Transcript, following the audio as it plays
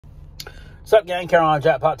What's up, gang? Carolina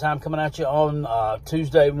Jackpot Time coming at you on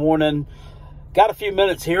Tuesday morning. Got a few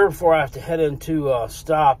minutes here before I have to head into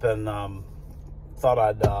stop, and thought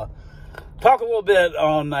I'd talk a little bit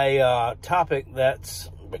on a topic that's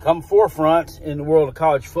become forefront in the world of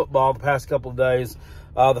college football the past couple of days.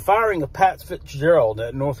 The firing of Fitzgerald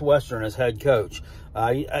at Northwestern as head coach.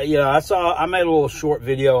 I made a little short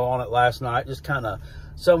video on it last night, just kind of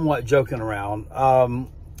somewhat joking around.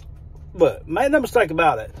 But made no mistake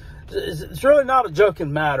about it. It's really not a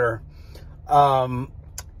joking matter. And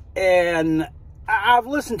I've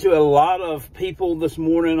listened to a lot of people this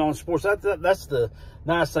morning on sports. That's the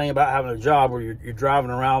nice thing about having a job where you're driving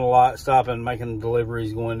around a lot, stopping, making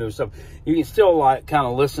deliveries, going to stuff. You can still like kind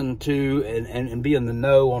of listen to and be in the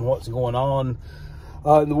know on what's going on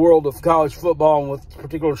in the world of college football and with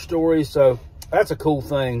particular stories. So that's a cool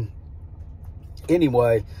thing.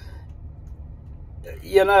 Anyway,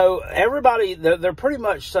 you know, everybody, they're pretty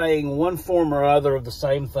much saying one form or other of the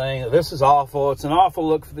same thing. This is awful. It's an awful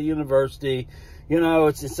look for the university. You know,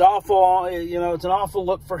 it's awful. You know, it's an awful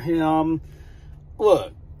look for him.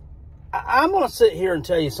 Look, I'm going to sit here and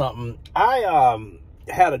tell you something. I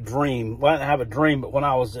had a dream. Well, I didn't have a dream, but when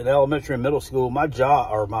I was in elementary and middle school, what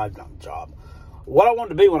I wanted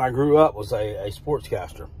to be when I grew up was a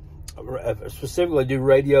sportscaster. Specifically do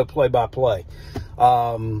radio play-by-play.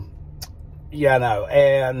 Yeah, no.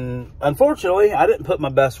 And unfortunately, I didn't put my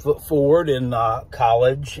best foot forward in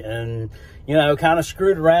college, and, you know, kind of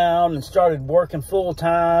screwed around and started working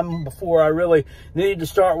full-time before I really needed to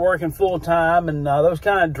start working full-time, and those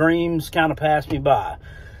kind of dreams kind of passed me by.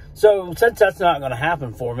 So since that's not going to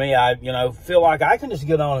happen for me, I, feel like I can just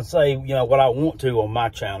get on and say, what I want to on my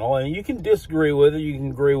channel, and you can disagree with it, you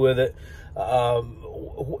can agree with it.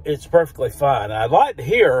 It's perfectly fine. I'd like to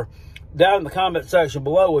hear down in the comment section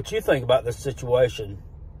below what you think about this situation.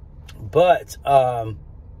 But I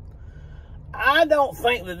don't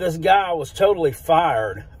think that this guy was totally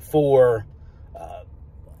fired for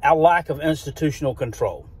a lack of institutional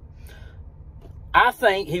control. I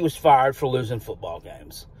think he was fired for losing football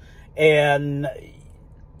games. And,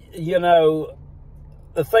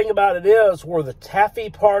 the thing about it is, where the taffy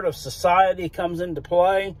part of society comes into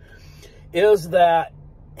play is that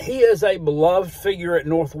he is a beloved figure at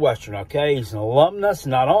Northwestern, okay? He's an alumnus.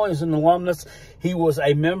 Not only is he an alumnus, he was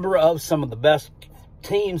a member of some of the best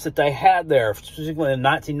teams that they had there, specifically in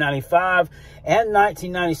 1995 and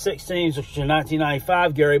 1996 teams, which in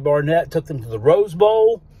 1995, Gary Barnett took them to the Rose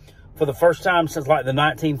Bowl for the first time since like the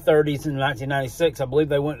 1930s. In 1996, I believe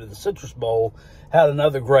they went to the Citrus Bowl, had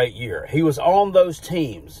another great year. He was on those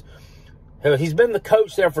teams. He's been the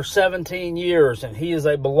coach there for 17 years, and he is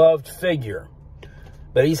a beloved figure.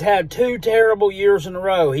 But he's had 2 terrible years in a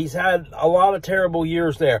row. He's had a lot of terrible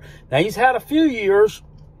years there. Now, he's had a few years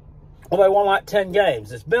where they won like 10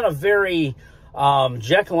 games. It's been a very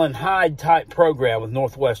Jekyll and Hyde type program with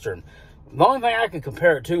Northwestern. The only thing I could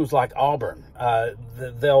compare it to is like Auburn.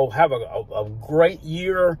 They'll have a great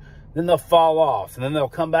year, then they'll fall off, and then they'll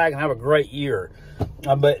come back and have a great year.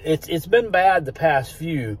 But it's been bad the past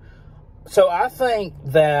few. So I think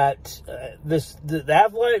that the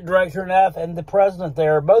athletic director and the president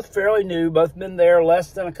there are both fairly new, both been there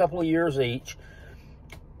less than a couple of years each.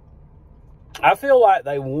 I feel like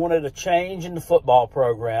they wanted a change in the football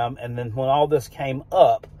program, and then when all this came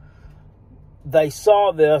up, they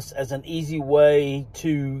saw this as an easy way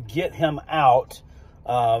to get him out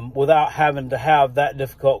without having to have that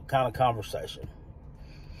difficult kind of conversation.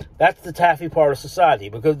 That's the taffy part of society,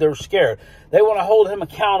 because they were scared. They want to hold him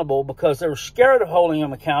accountable because they were scared of holding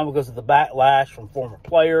him accountable because of the backlash from former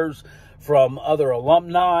players, from other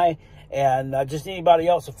alumni, and just anybody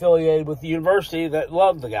else affiliated with the university that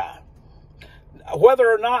loved the guy.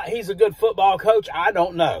 Whether or not he's a good football coach, I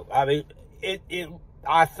don't know. I mean,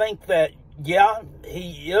 I think that, yeah,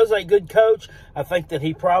 he is a good coach. I think that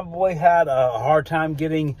he probably had a hard time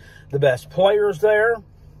getting the best players there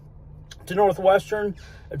to Northwestern,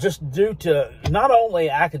 just due to not only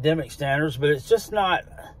academic standards, but it's just not,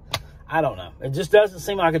 I don't know. It just doesn't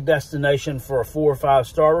seem like a destination for a 4 or 5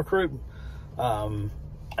 star recruit. Yeah,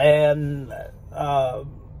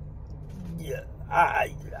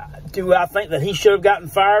 do I think that he should have gotten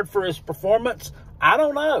fired for his performance? I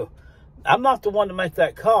don't know. I'm not the one to make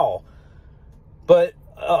that call. But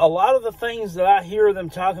a lot of the things that I hear them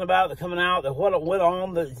talking about that coming out, that what went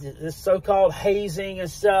on, this so-called hazing and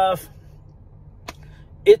stuff,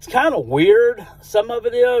 it's kind of weird. Some of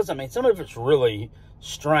it is. I mean, some of it's really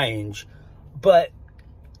strange. But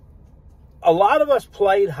a lot of us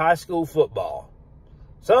played high school football.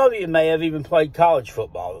 Some of you may have even played college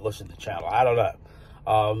football that listen to the channel. I don't know.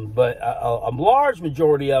 But a large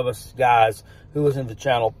majority of us guys who listen to the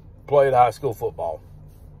channel played high school football.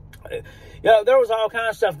 You know, there was all kind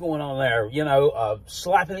of stuff going on there, you know,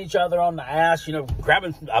 slapping each other on the ass, you know,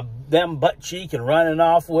 grabbing them butt cheek and running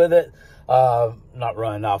off with it. Not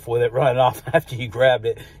running off with it, running off after you grabbed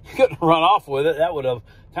it. You couldn't run off with it. That would have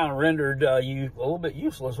kind of rendered you a little bit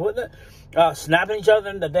useless, wouldn't it? Snapping each other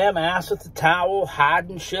in the damn ass with the towel,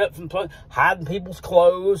 hiding shit from hiding people's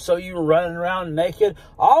clothes so you were running around naked.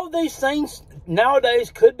 All of these things nowadays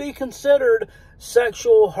could be considered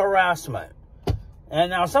sexual harassment.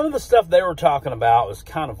 And now some of the stuff they were talking about was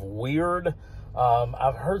kind of weird.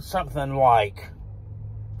 I've heard something like,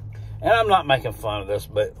 and I'm not making fun of this,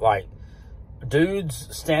 but like dudes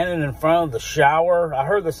standing in front of the shower. I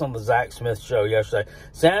heard this on the Zach Smith show yesterday.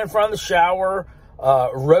 Standing in front of the shower,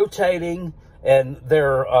 rotating, and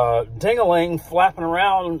their ding-a-ling flapping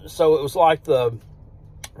around. So it was like the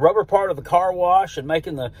rubber part of the car wash and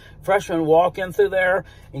making the freshman walk in through there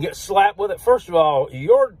and get slapped with it. First of all,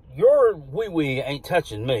 your wee-wee ain't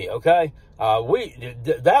touching me, okay?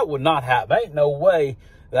 That would not happen. Ain't no way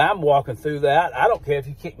that I'm walking through that. I don't care if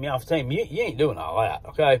you kick me off the team. You ain't doing all that,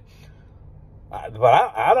 okay?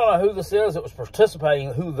 But I don't know who this is that was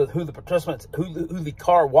participating, who the participants, who the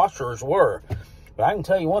car washers were. But I can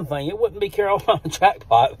tell you one thing, it wouldn't be Carolina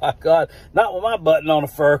Jackpot, my God. Not with my button on a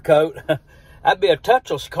fur coat. That'd be a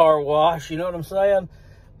touchless car wash, you know what I'm saying?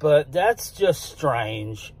 But that's just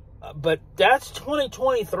strange. But that's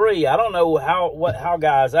 2023. I don't know how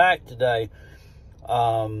guys act today.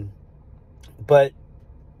 But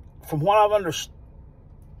from what I've understood,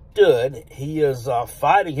 he is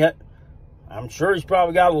fighting it. I'm sure he's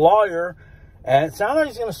probably got a lawyer. And it sounds like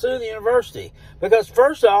he's going to sue the university. Because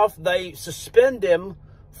first off, they suspend him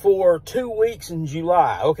for 2 weeks in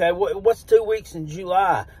July. Okay, what's 2 weeks in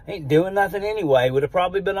July? Ain't doing nothing anyway. Would have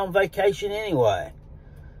probably been on vacation anyway.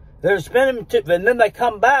 They're suspending him, and then they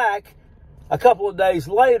come back a couple of days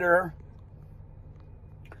later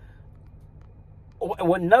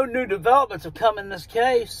when no new developments have come in this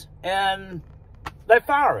case, and they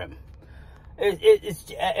fire him. And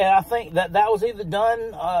I think that was either done,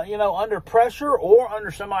 you know, under pressure or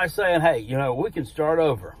under somebody saying, hey, you know, we can start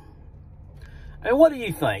over. And what do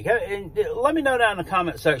you think? And let me know down in the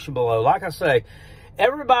comment section below. Like I say,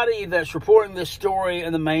 everybody that's reporting this story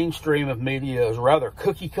in the mainstream of media is rather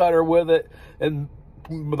cookie cutter with it. And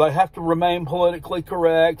they have to remain politically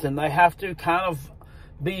correct. And they have to kind of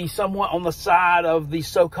be somewhat on the side of the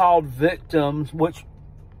so-called victims, which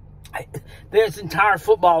this entire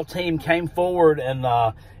football team came forward and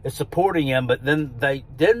is supporting him. But then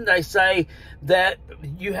didn't they say that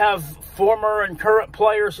you have former and current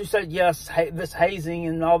players who said, yes, this hazing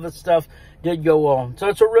and all this stuff did go on. So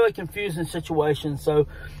it's a really confusing situation. So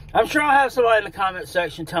I'm sure I'll have somebody in the comment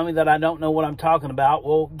section tell me that I don't know what I'm talking about.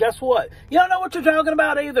 Well, guess what? You don't know what you're talking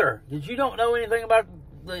about either, because you don't know anything about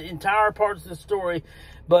the entire parts of the story.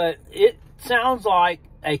 But it sounds like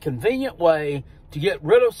a convenient way to get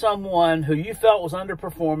rid of someone who you felt was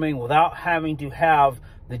underperforming without having to have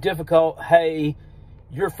the difficult, hey,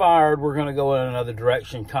 you're fired, we're going to go in another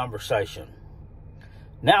direction conversation.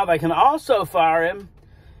 Now they can also fire him,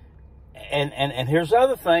 and here's the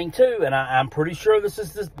other thing too, and I'm pretty sure this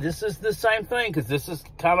is the same thing, because this is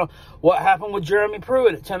kind of what happened with Jeremy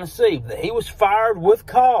Pruitt at Tennessee. He was fired with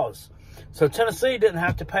cause, so Tennessee didn't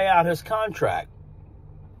have to pay out his contract.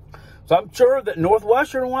 So I'm sure that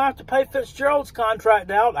Northwestern will have to pay Fitzgerald's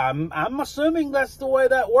contract out. I'm assuming that's the way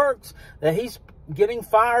that works, that he's getting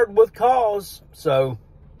fired with cause. So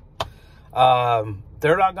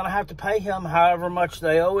they're not going to have to pay him however much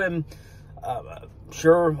they owe him.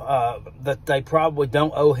 Sure that they probably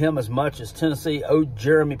don't owe him as much as Tennessee owed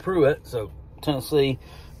Jeremy Pruitt. So Tennessee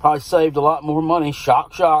probably saved a lot more money.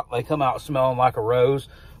 Shock, shock. They come out smelling like a rose.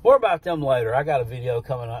 More about them later. I got a video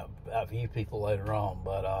coming up for you people later on.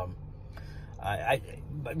 But I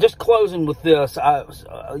just closing with this, a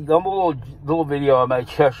little video I made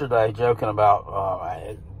yesterday joking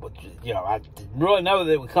about, you know, I didn't really know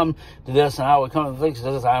that it would come to this and how it would come to fix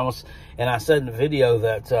this. And I said in the video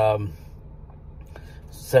that,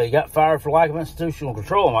 so he got fired for lack of institutional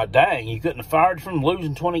control. I'm like, dang, you couldn't have fired from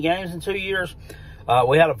losing 20 games in 2 years?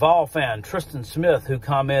 We had a Vol fan, Tristan Smith, who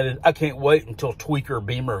commented, I can't wait until Tweaker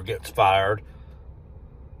Beamer gets fired.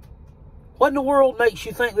 What in the world makes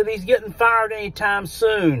you think that he's getting fired anytime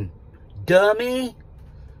soon, dummy?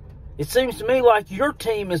 It seems to me like your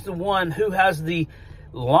team is the one who has the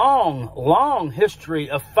long history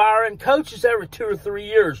of firing coaches every 2 or 3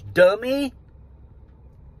 years, dummy.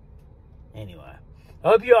 Anyway, I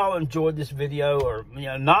hope you all enjoyed this video, or, you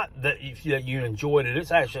know, not that you enjoyed it.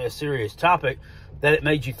 It's actually a serious topic. that it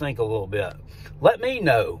made you think a little bit. Let me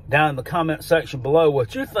know down in the comment section below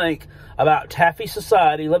what you think about Taffy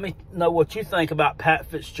Society. Let me know what you think about Pat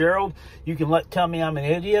Fitzgerald. You can tell me I'm an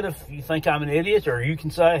idiot if you think I'm an idiot, or you can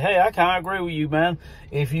say, hey, I kind of agree with you, man,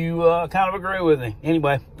 if you kind of agree with me.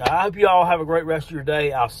 Anyway, I hope you all have a great rest of your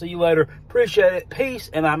day. I'll see you later. Appreciate it. Peace,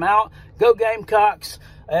 and I'm out. Go Gamecocks,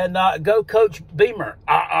 and go Coach Beamer.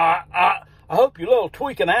 I hope your little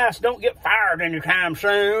tweaking ass don't get fired anytime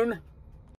soon.